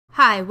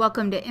Hi,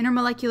 welcome to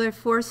Intermolecular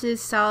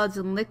Forces, Solids,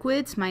 and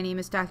Liquids. My name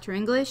is Dr.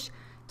 English.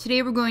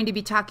 Today we're going to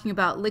be talking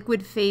about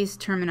liquid phase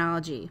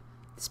terminology.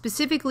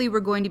 Specifically,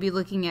 we're going to be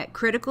looking at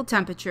critical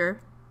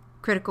temperature,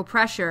 critical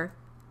pressure,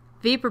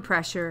 vapor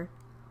pressure,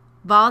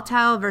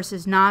 volatile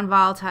versus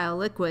non-volatile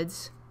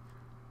liquids,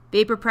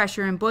 vapor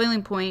pressure and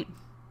boiling point,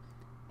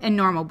 and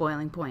normal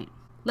boiling point.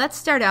 Let's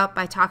start out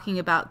by talking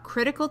about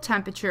critical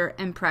temperature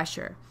and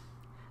pressure.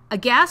 A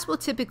gas will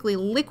typically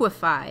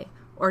liquefy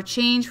or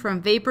change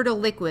from vapor to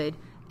liquid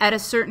at a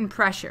certain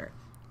pressure.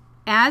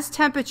 As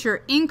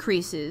temperature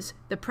increases,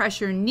 the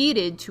pressure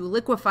needed to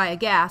liquefy a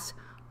gas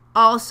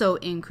also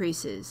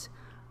increases.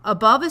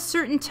 Above a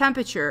certain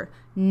temperature,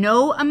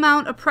 no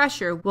amount of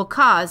pressure will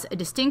cause a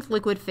distinct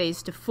liquid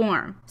phase to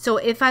form. So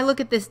if I look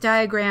at this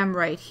diagram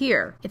right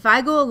here, if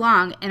I go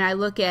along and I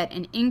look at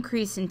an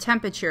increase in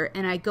temperature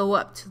and I go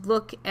up to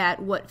look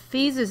at what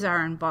phases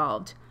are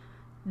involved,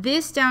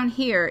 this down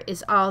here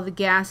is all the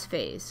gas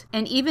phase.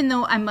 And even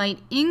though I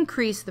might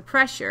increase the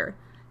pressure,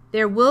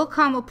 there will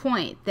come a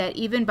point that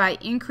even by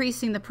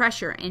increasing the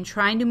pressure and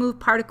trying to move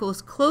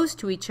particles close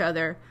to each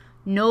other,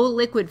 no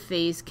liquid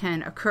phase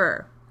can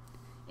occur.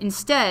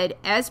 Instead,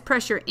 as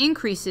pressure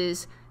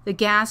increases, the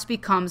gas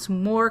becomes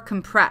more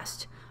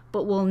compressed,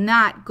 but will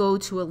not go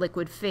to a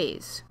liquid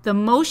phase. The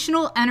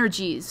motional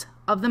energies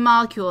of the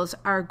molecules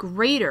are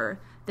greater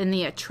than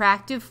the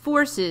attractive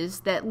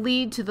forces that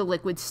lead to the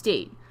liquid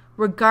state,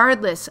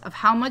 regardless of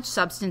how much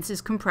substance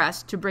is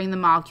compressed to bring the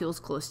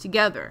molecules close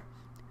together.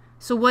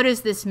 So what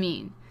does this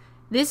mean?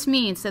 This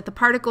means that the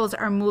particles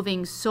are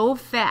moving so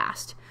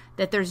fast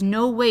that there's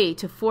no way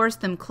to force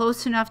them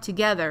close enough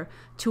together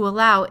to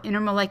allow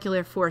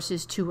intermolecular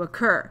forces to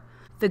occur.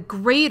 The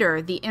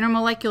greater the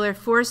intermolecular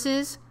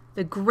forces,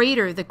 the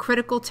greater the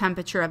critical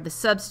temperature of the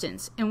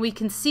substance. And we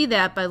can see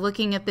that by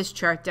looking at this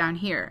chart down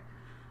here.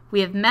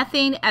 We have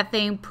methane,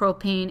 ethane,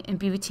 propane, and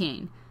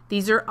butane.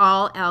 These are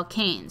all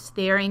alkanes.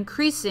 They are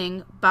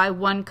increasing by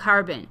one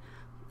carbon.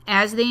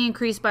 As they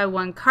increase by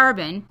one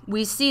carbon,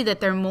 we see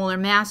that their molar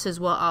masses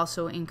will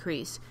also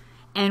increase.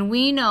 And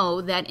we know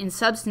that in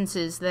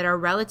substances that are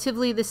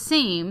relatively the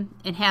same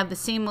and have the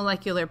same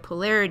molecular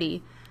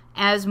polarity,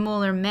 as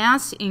molar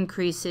mass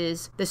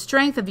increases, the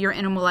strength of your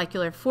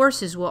intermolecular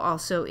forces will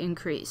also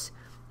increase.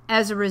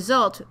 As a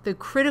result, the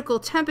critical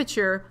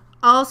temperature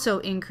also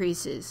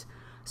increases.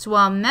 So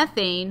while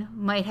methane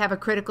might have a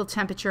critical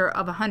temperature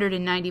of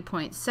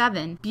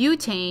 190.7,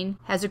 butane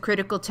has a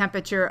critical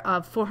temperature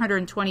of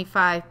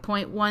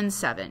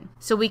 425.17.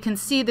 So we can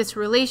see this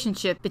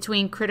relationship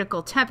between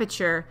critical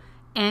temperature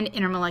and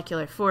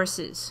intermolecular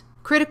forces.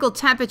 Critical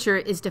temperature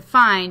is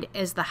defined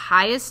as the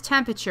highest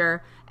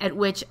temperature at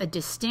which a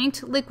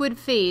distinct liquid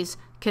phase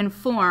can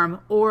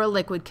form or a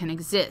liquid can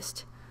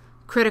exist.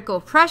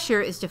 Critical pressure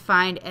is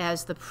defined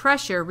as the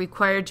pressure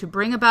required to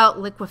bring about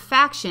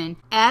liquefaction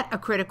at a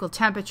critical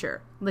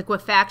temperature.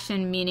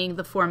 Liquefaction meaning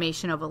the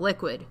formation of a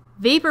liquid.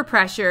 Vapor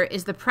pressure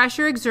is the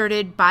pressure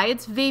exerted by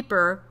its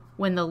vapor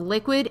when the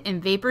liquid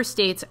and vapor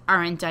states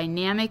are in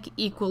dynamic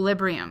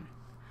equilibrium.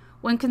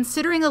 When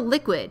considering a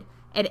liquid,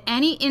 at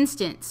any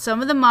instant,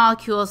 some of the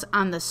molecules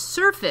on the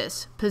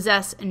surface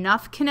possess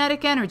enough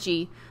kinetic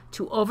energy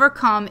to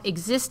overcome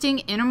existing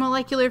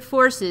intermolecular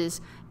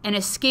forces and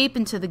escape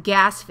into the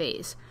gas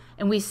phase.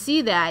 And we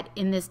see that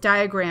in this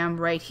diagram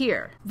right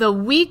here. The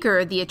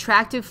weaker the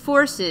attractive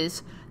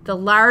forces, the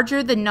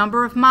larger the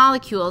number of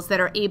molecules that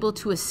are able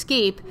to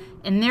escape,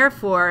 and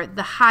therefore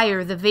the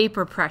higher the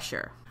vapor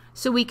pressure.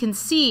 So we can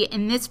see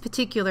in this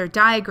particular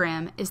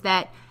diagram is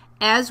that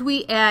as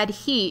we add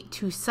heat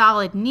to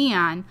solid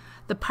neon,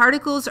 the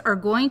particles are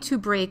going to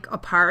break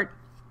apart,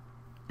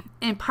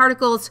 and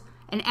particles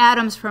and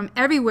atoms from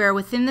everywhere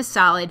within the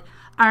solid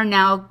are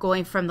now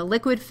going from the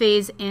liquid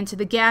phase and to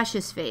the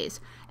gaseous phase.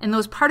 And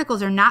those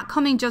particles are not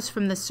coming just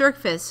from the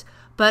surface,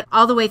 but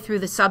all the way through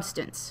the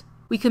substance.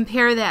 We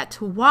compare that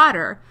to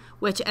water,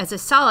 which as a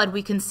solid,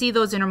 we can see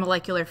those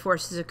intermolecular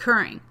forces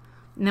occurring.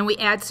 And then we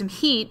add some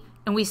heat,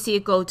 and we see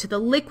it go to the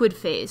liquid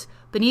phase.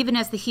 But even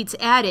as the heat's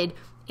added,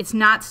 it's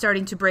not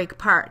starting to break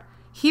apart.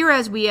 Here,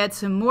 as we add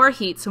some more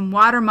heat, some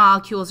water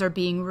molecules are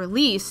being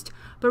released,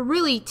 but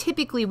really,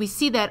 typically, we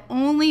see that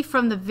only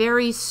from the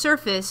very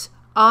surface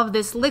of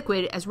this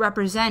liquid as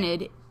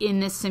represented in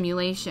this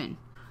simulation.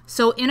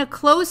 So in a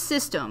closed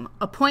system,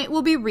 a point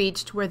will be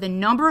reached where the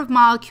number of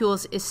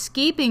molecules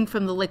escaping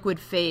from the liquid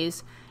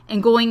phase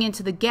and going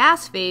into the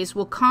gas phase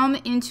will come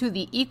into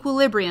the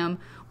equilibrium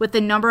with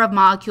the number of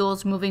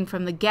molecules moving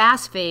from the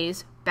gas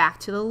phase back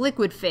to the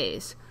liquid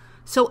phase.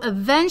 So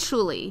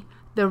eventually,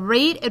 the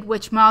rate at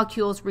which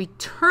molecules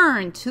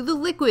return to the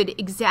liquid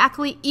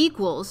exactly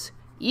equals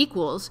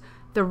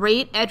the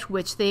rate at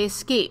which they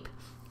escape.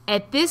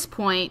 At this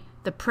point,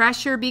 the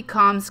pressure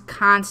becomes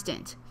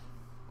constant.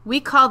 We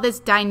call this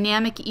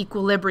dynamic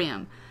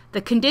equilibrium,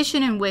 the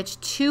condition in which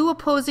two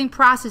opposing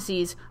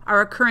processes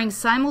are occurring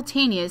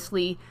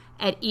simultaneously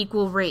at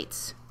equal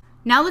rates.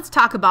 Now let's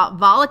talk about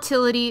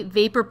volatility,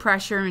 vapor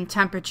pressure, and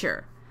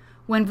temperature.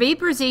 When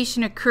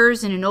vaporization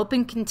occurs in an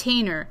open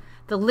container,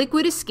 the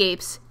liquid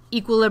escapes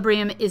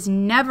equilibrium is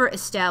never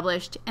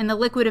established and the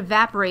liquid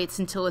evaporates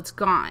until it's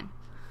gone.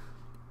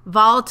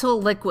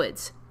 Volatile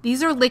liquids.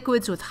 These are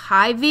liquids with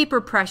high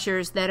vapor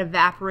pressures that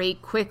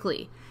evaporate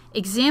quickly.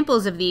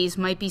 Examples of these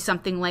might be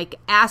something like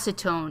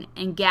acetone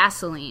and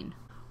gasoline.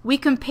 We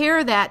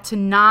compare that to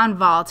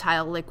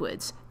non-volatile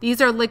liquids.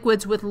 These are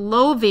liquids with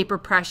low vapor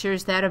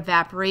pressures that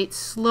evaporate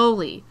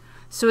slowly.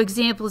 So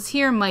examples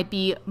here might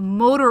be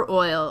motor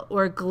oil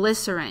or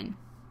glycerin.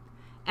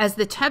 As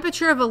the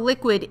temperature of a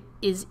liquid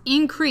is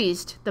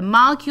increased, the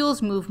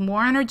molecules move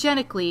more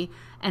energetically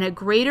and a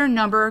greater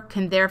number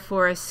can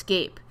therefore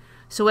escape.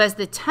 So as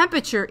the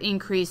temperature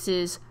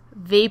increases,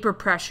 vapor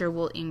pressure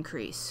will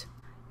increase.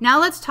 Now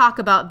let's talk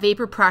about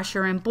vapor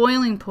pressure and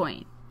boiling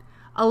point.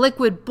 A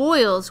liquid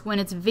boils when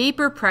its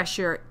vapor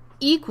pressure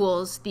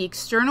equals the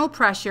external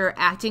pressure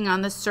acting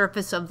on the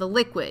surface of the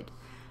liquid.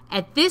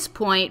 At this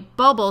point,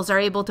 bubbles are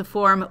able to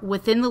form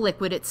within the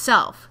liquid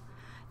itself.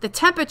 The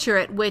temperature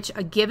at which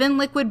a given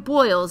liquid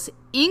boils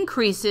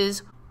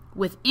increases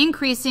with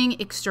increasing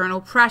external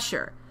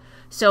pressure.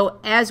 So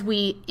as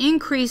we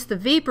increase the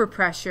vapor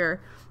pressure,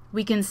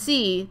 we can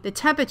see the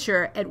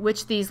temperature at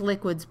which these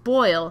liquids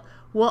boil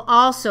will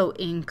also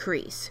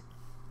increase.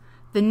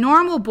 The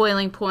normal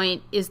boiling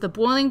point is the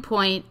boiling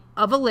point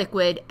of a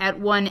liquid at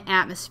 1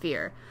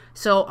 atmosphere.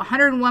 So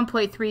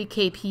 101.3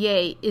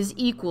 kPa is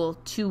equal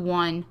to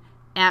 1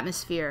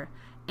 atmosphere.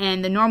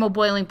 And the normal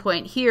boiling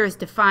point here is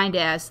defined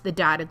as the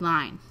dotted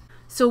line.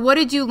 So what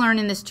did you learn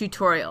in this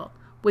tutorial?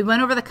 We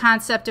went over the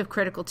concept of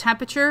critical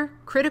temperature,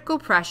 critical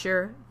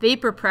pressure,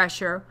 vapor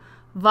pressure,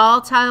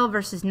 volatile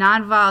versus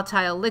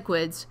non-volatile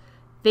liquids,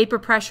 vapor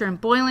pressure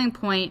and boiling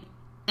point,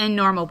 and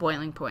normal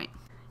boiling point.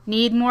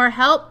 Need more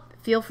help?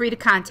 Feel free to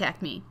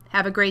contact me.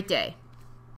 Have a great day.